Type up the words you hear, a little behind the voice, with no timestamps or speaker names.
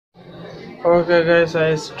Okay guys,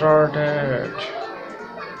 I started.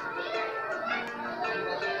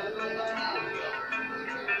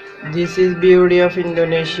 This is beauty of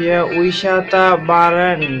Indonesia, wisata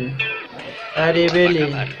bareng dari Bali.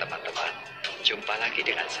 Teman-teman, jumpa lagi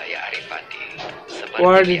dengan saya Arifandi.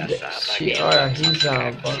 What Seperti did biasa, she bagi yang or belum he's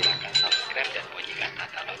subscribe, about? silakan subscribe dan bunyikan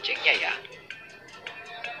tanda loncengnya ya.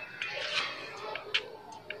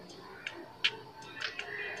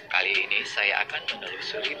 Kali ini saya akan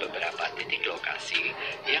menelusuri beberapa titik lokasi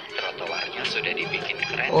yang trotoarnya sudah dibikin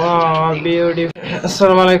keren. Wow, beautiful.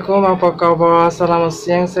 Assalamualaikum, apa kabar? Selamat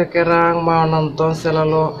siang. Sekarang mau nonton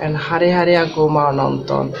selalu, dan hari-hari aku mau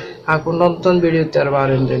nonton. Aku nonton video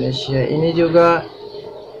terbaru Indonesia. Ini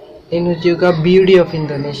juga beauty of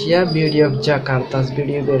Indonesia, beauty of Jakarta's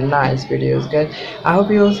video, very nice videos, guys. I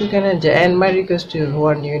hope you also can enjoy. And my request to you who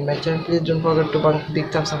are new in my channel, please don't forget to bang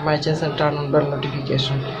big thumbs up my channel and turn on bell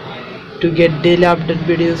notification to get daily update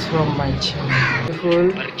videos from my channel.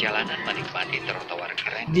 Beautiful. Perjalanan menikmati trotoar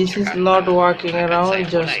keren. This is not walking around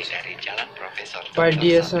just by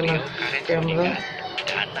DSLR camera,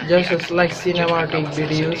 just as like cinematic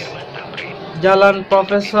videos. Jalan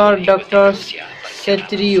Profesor Dr.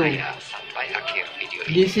 Setrio.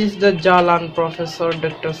 This is the Jalan Profesor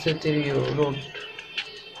Dr. Setrio Road.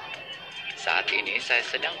 Saat ini saya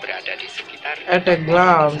sedang berada di sekitar. At a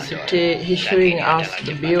glance, he's showing us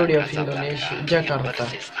the beauty of Indonesia, Jakarta.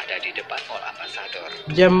 Ada di depan Mall Ambassador.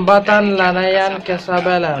 Jembatan Lanayan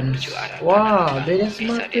Casabalans. Wow, very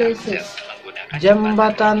smart places.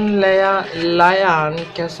 Jembatan Layan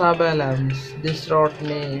Casabalans. This road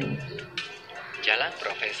name. Jalan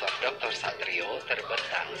Profesor Dr. Satrio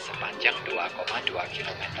terbentang sepanjang 2,2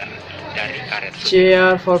 km dari karet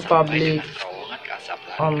Chair for public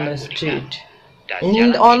on the street.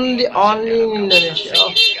 Only in Indonesia.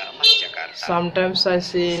 Sometimes I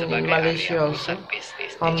see in Malaysia also.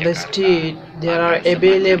 On the street there are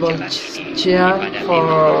available chair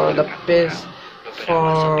for the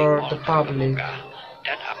public.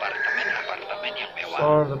 Dan apartemen-apartemen yang mewah.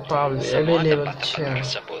 For the public, available chair.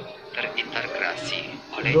 Terintegrasi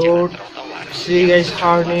oleh Road. jalan trotoar. See guys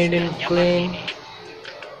how neat and clean.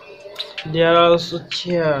 There are also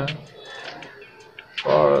chair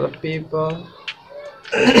for the people.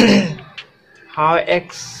 How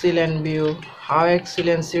excellent view, how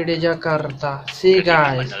excellent city Jakarta. See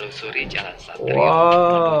guys,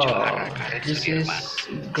 wow, this is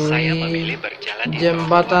green.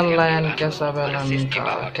 Jembatan Layan Casabalans.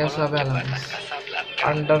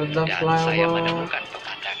 Under the flyover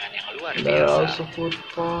there are also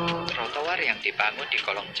footpath. Trotoar yang dibangun di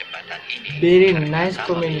kolong jembatan ini Very nice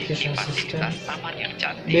communication system,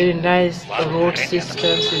 very nice road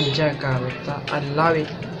systems in Jakarta. I love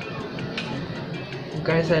it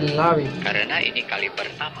guys, I love it. Karena ini kali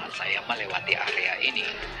pertama saya melewati area ini.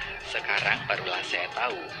 Sekarang barulah saya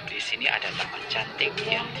tahu di sini ada taman cantik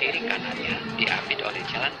yang kiri kanannya diapit oleh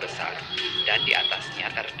jalan besar dan di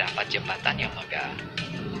atasnya terdapat jembatan yang megah.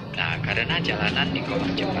 Nah, karena jalanan di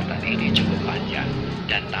kolong jembatan ini cukup panjang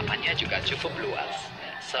dan tamannya juga cukup luas.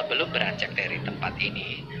 Sebelum beranjak dari tempat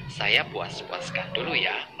ini, saya puas-puaskan dulu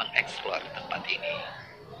ya mengeksplor tempat ini.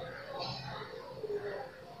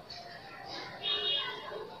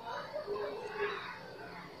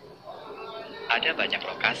 Ada banyak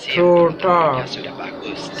lokasi yang trotoarnya sudah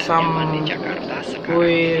bagus dan nyaman di Jakarta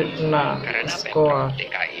sekarang. Karena Pemprov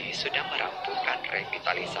DKI sudah merampungkan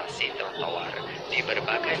revitalisasi trotoar di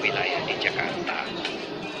berbagai wilayah di Jakarta.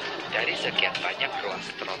 Dari sekian banyak ruas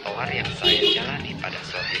trotoar yang saya jalani pada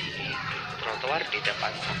sore ini, trotoar di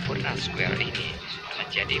depan Sampurna Square ini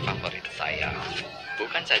menjadi favorit saya.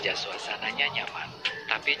 Bukan saja suasananya nyaman,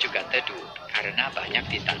 tapi juga teduh karena banyak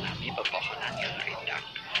ditanami pepohonan yang rindang.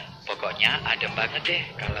 Pokoknya adem banget deh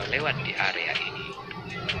kalau lewat di area ini.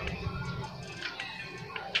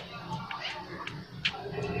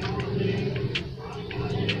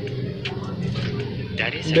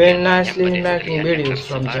 Very nicely making videos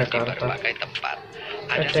from Jakarta.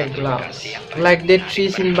 At a glance, like the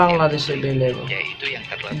trees in Bangladesh available.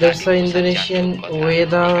 There's the Indonesian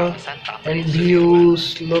weather and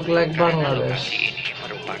views look like Bangladesh.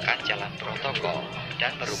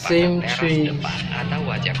 Same trees.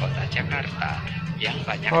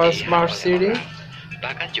 Oh, smart city.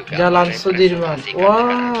 Jalan Sudirman.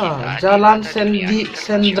 Wow, Jalan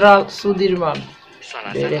Sentral Sudirman.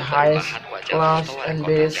 Very high class and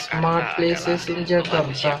very smart places in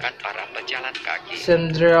Jakarta.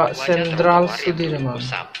 Sentral Sudirman.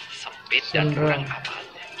 Central.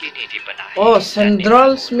 Oh,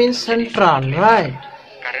 Central means central, right?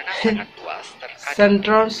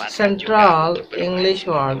 Central English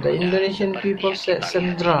word. The Indonesian people say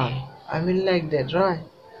central. I mean like that, right?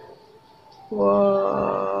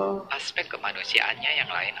 Wah. Aspek kemanusiaannya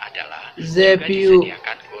yang lain adalah JPU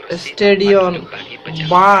Stadion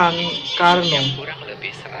Bangkarno.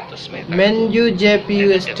 Menu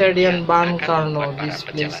JPU Stadion Bangkarno. This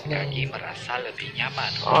place name.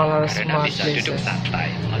 All are smart places.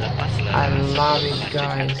 I love it,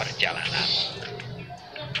 guys.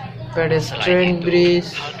 Pedestrian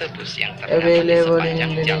bridge available in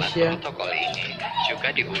Indonesia. Protokol ini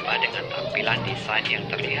juga diubah dengan tampilan desain yang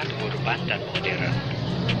terlihat urban dan modern.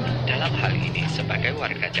 Dalam hal ini, sebagai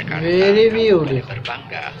warga Jakarta, boleh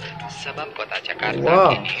berbangga sebab kota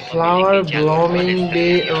Jakarta kini flower memiliki blooming the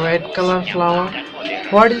red color flower.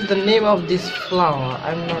 What is the name of this flower?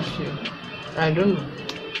 I'm not sure. I don't know.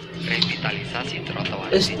 Revitalisasi trotoar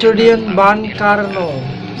Stadion Bangkarno.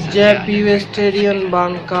 JPU Stadion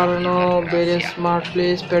Bangkarno. Very smart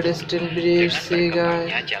place. Pedestrian bridge. See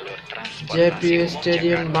guys. JPU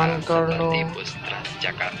Stadion Bangkarno.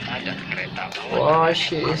 Jakarta dan kereta Wow,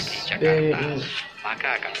 she is very nice.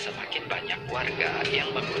 Maka akan semakin banyak warga yang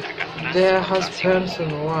menggunakan Their transportasi husbands and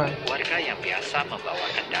umum. wife. Warga yang biasa membawa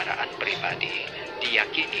kendaraan pribadi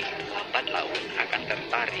diyakini lambat laun akan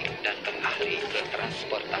tertarik dan beralih ke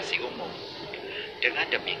transportasi umum. Dengan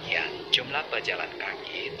demikian, jumlah pejalan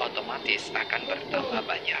kaki otomatis akan bertambah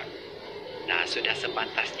banyak. Nah, sudah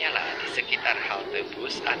sepantasnya lah di sekitar halte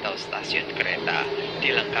bus atau stasiun kereta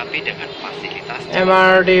dilengkapi dengan fasilitas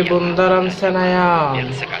MRT Bundaran Senayan.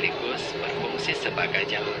 yang sekaligus berfungsi sebagai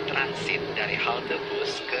jalur transit dari halte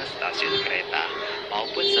bus ke stasiun kereta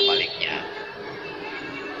maupun sebaliknya.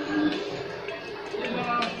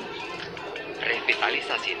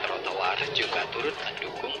 Revitalisasi trotoar juga turut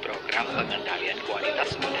mendukung program pengendalian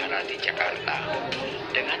kualitas udara di Jakarta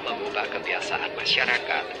dengan mengubah kebiasaan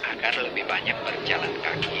masyarakat agar lebih banyak berjalan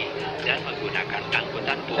kaki dan menggunakan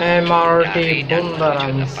angkutan umum MRT dari dan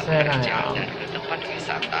Bundaran menuju tempat kerja Senayan. dan ke tempat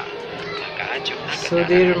wisata. Maka jumlah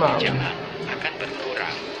Sudirman. kendaraan di jalan akan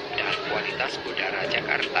berkurang dan kualitas udara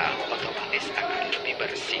Jakarta otomatis akan lebih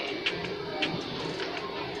bersih.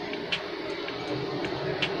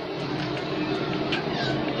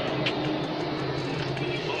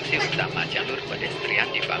 Fungsi utama jalur pedestrian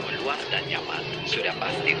dibangun luas dan nyaman sudah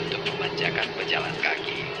pasti untuk memanjakan pejalan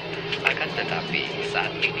kaki. Akan tetapi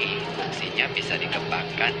saat ini fungsinya bisa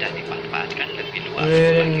dikembangkan dan dimanfaatkan lebih luas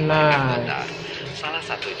Very bagi warga nice. kota. Salah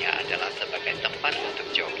satunya adalah sebagai tempat untuk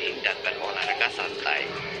jogging dan berolahraga santai.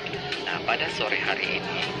 Nah, pada sore hari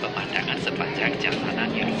ini, pemandangan sepanjang jalanan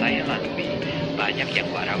yang saya lalui banyak yang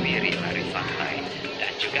warawiri lari santai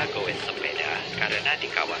dan juga goes sepeda karena di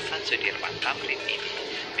kawasan Sudirman Tamrin ini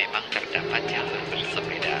memang terdapat jalur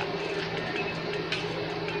bersepeda.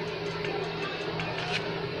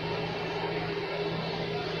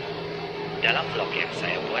 Dalam vlog yang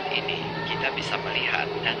saya buat ini, kita bisa melihat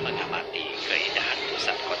dan mengamati keindahan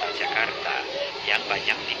pusat kota Jakarta yang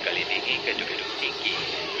banyak dikelilingi gedung-gedung tinggi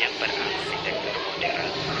yang berarsitektur modern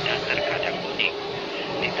dan terkadang unik.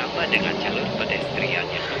 Ditambah dengan jalur pedestrian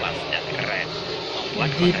yang luas dan keren, membuat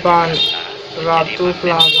Di kota depan Jakarta Ratu menjadi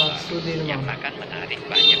Plaza magnet yang Sudirman. akan menarik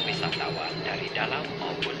banyak wisatawan dari dalam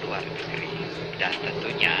maupun luar negeri. Dan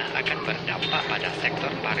tentunya akan berdampak pada sektor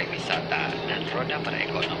pariwisata dan roda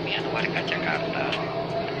perekonomian warga Jakarta.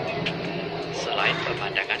 Selain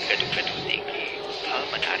pemandangan gedung-gedung tinggi, hal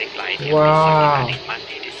menarik lain yang bisa kita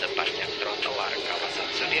nikmati di sepanjang trotoar kawasan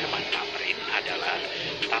Sudirman Tamrin adalah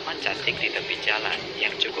taman cantik di tepi jalan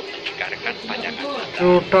yang cukup menyegarkan pandangan mata.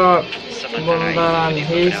 Trotoar Sementara Bundaran itu, di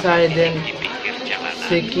beberapa Hisaiden titik di pinggir jalanan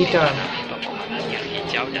sekitar. ditanami pepohonan yang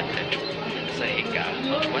hijau dan teduh, sehingga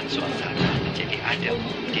membuat suasana menjadi adem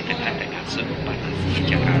di tengah-tengah suhu panas di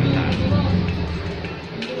Jakarta.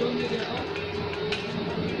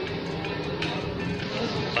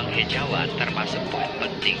 Penghijauan termasuk poin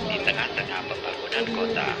penting di tengah-tengah pembangunan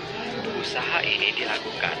kota. Usaha ini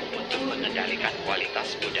dilakukan untuk mengendalikan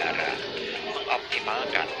kualitas udara,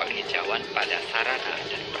 mengoptimalkan penghijauan pada sarana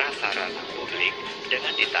dan prasarana publik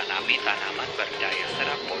dengan ditanami tanaman berdaya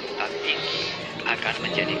serap polutan tinggi akan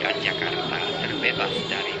menjadikan Jakarta terbebas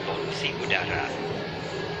dari polusi udara.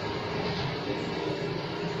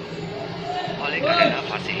 Oleh karena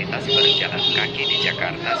fasilitas berjalan kaki di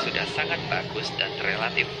Jakarta sudah sangat bagus dan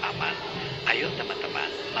relatif aman, ayo teman-teman,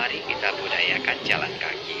 mari kita budayakan jalan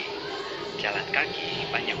kaki. Jalan kaki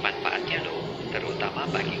banyak manfaatnya loh, terutama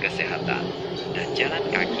bagi kesehatan. Dan jalan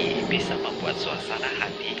kaki bisa membuat suasana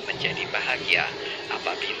hati menjadi bahagia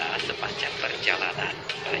apabila sepanjang perjalanan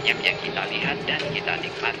banyak yang kita lihat dan kita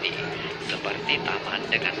nikmati, seperti taman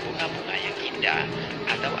dengan bunga-bunga yang indah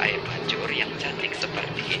atau air mancur yang cantik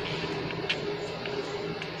seperti ini.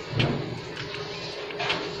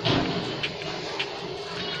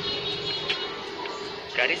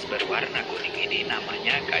 Garis berwarna kuning ini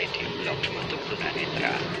namanya guiding block untuk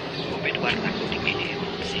tunanetra. Bukit warna kuning ini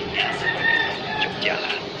fungsinya sebagai penunjuk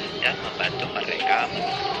jalan dan membantu mereka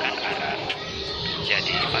menentukan arah.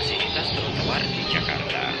 Jadi fasilitas trotoar di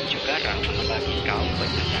Jakarta juga ramah bagi kaum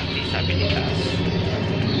penyandang disabilitas.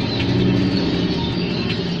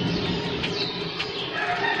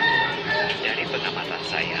 Dari pengamatan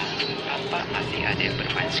saya, tampak masih ada yang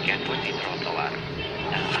bermain skateboard di trotoar.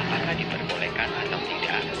 Nah, apakah diperbolehkan atau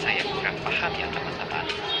tidak, saya kurang paham ya teman-teman.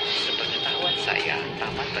 Sepengetahuan saya,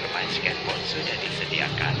 taman bermain skateboard sudah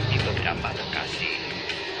disediakan di beberapa lokasi.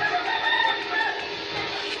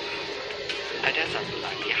 Ada satu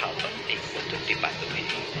lagi hal penting untuk dipatuhi.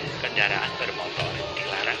 Kendaraan bermotor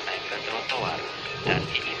dilarang naik ke trotoar, dan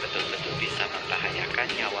ini betul-betul bisa membahayakan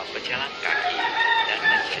nyawa pejalan kaki dan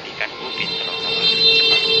menjadikan bukit trotoar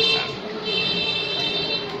cepat rusak.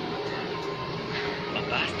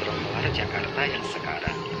 Membahas trotoar Jakarta yang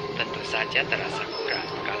sekarang tentu saja terasa kurang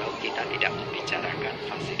kalau kita tidak membicarakan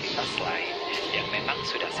fasilitas lain yang memang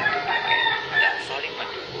sudah satu paket dan saling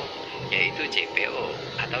mendukung, yaitu JPO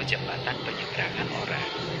atau jembatan penyeberangan orang.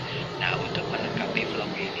 Nah, untuk melengkapi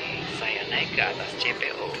vlog ini, saya naik ke atas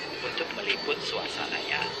JPO untuk meliput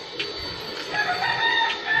suasananya.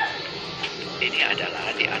 Ini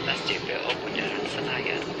adalah di atas JPO Bundaran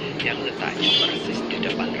Senayan yang letaknya persis di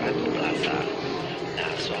depan Ratu Plaza.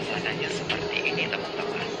 Nah, suasananya seperti ini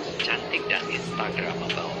teman-teman, cantik dan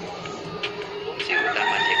instagramable. Fungsi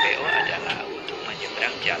utama JPO adalah untuk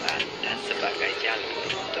menyeberang jalan dan sebagai jalur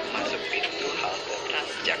untuk masuk pintu halte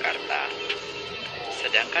Transjakarta.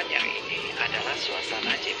 Sedangkan yang ini adalah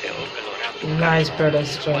suasana JPO Gelora Bung Nice Karno.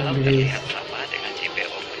 pedestrian Walau bridge. terlihat sama dengan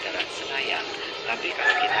JPO Bundaran Senayan, tapi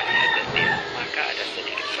kalau kita lihat detail, maka ada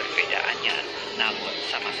sedikit perbedaannya, namun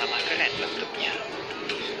sama-sama keren bentuknya.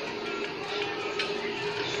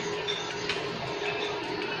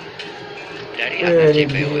 Dari atas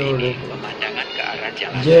JPO ini, pemandangan ke arah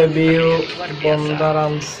jalan JPO luar biasa.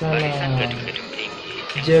 Bundaran Barisan Senayan. gedung-gedung tinggi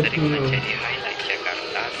yang JPO. sering menjadi highlight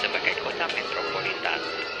Jakarta sebagai kota metropolitan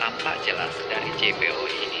tampak jelas dari JPO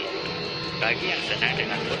ini. Bagi yang senang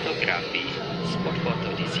dengan fotografi, spot foto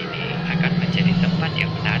di sini akan menjadi tempat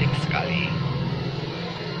yang menarik sekali.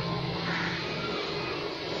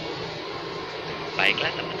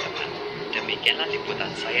 Baiklah teman-teman, demikianlah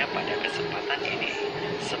liputan saya pada kesempatan ini.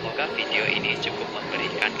 Semoga video ini cukup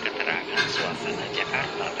memberikan keterangan suasana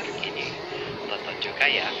Jakarta terkini. Tonton juga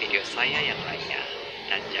ya video saya yang lainnya.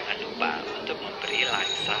 Dan jangan lupa untuk memberi like,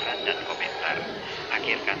 saran, dan komentar.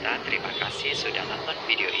 Akhir kata, terima kasih sudah nonton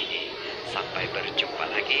video ini. Sampai berjumpa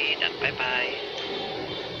lagi dan bye-bye.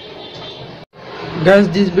 Guys,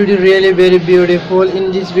 this video really very beautiful.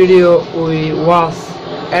 In this video we was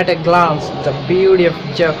at a glance the beauty of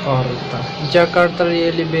Jakarta. Jakarta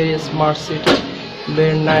really very smart city,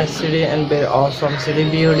 very nice city and very awesome city,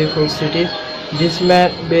 beautiful city. This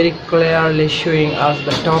map very clearly showing us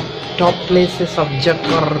the top places of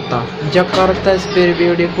Jakarta. Jakarta is very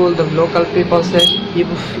beautiful. The local people say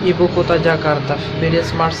Ibu Kota Jakarta, very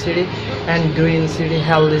smart city and green city,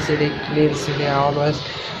 healthy city, clean city.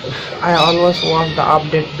 I always watch the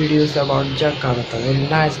update videos about Jakarta. Very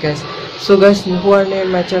nice guys. So guys, who are new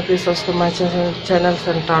my channel, please subscribe my channel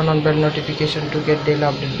and turn on bell notification to get daily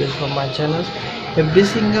update videos from my channels. Every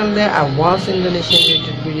single day I watch Indonesian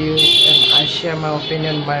related videos and I share my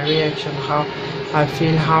opinion, my reaction, how I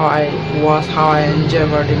feel, how I enjoy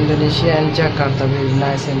about Indonesia and Jakarta. Very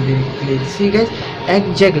nice and very clean. See guys,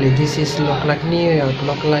 exactly this is look like New York,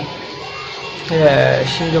 look like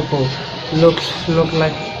Singapore, look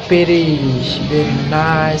like Paris. Very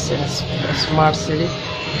nice and smart city,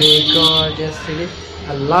 very gorgeous city.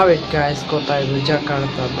 I love it guys. Kota Ibu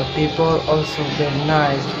Jakarta. The people also very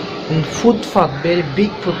nice. And footpath, very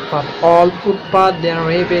big footpath. All footpath they are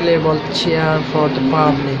available. Chair for the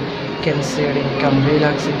public. Can sitting, can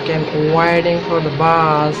relaxing, can waiting for the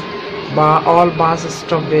bus. All buses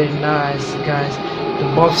stop. Very nice guys. The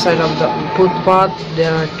both side of the footpath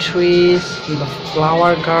there are trees. The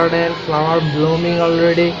flower garden, flower blooming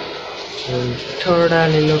already.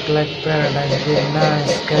 Totally look like paradise. Very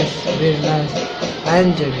nice guys, very nice. I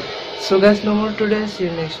enjoyed it. So guys, no more today. See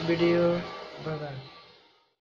you next video. Bye bye.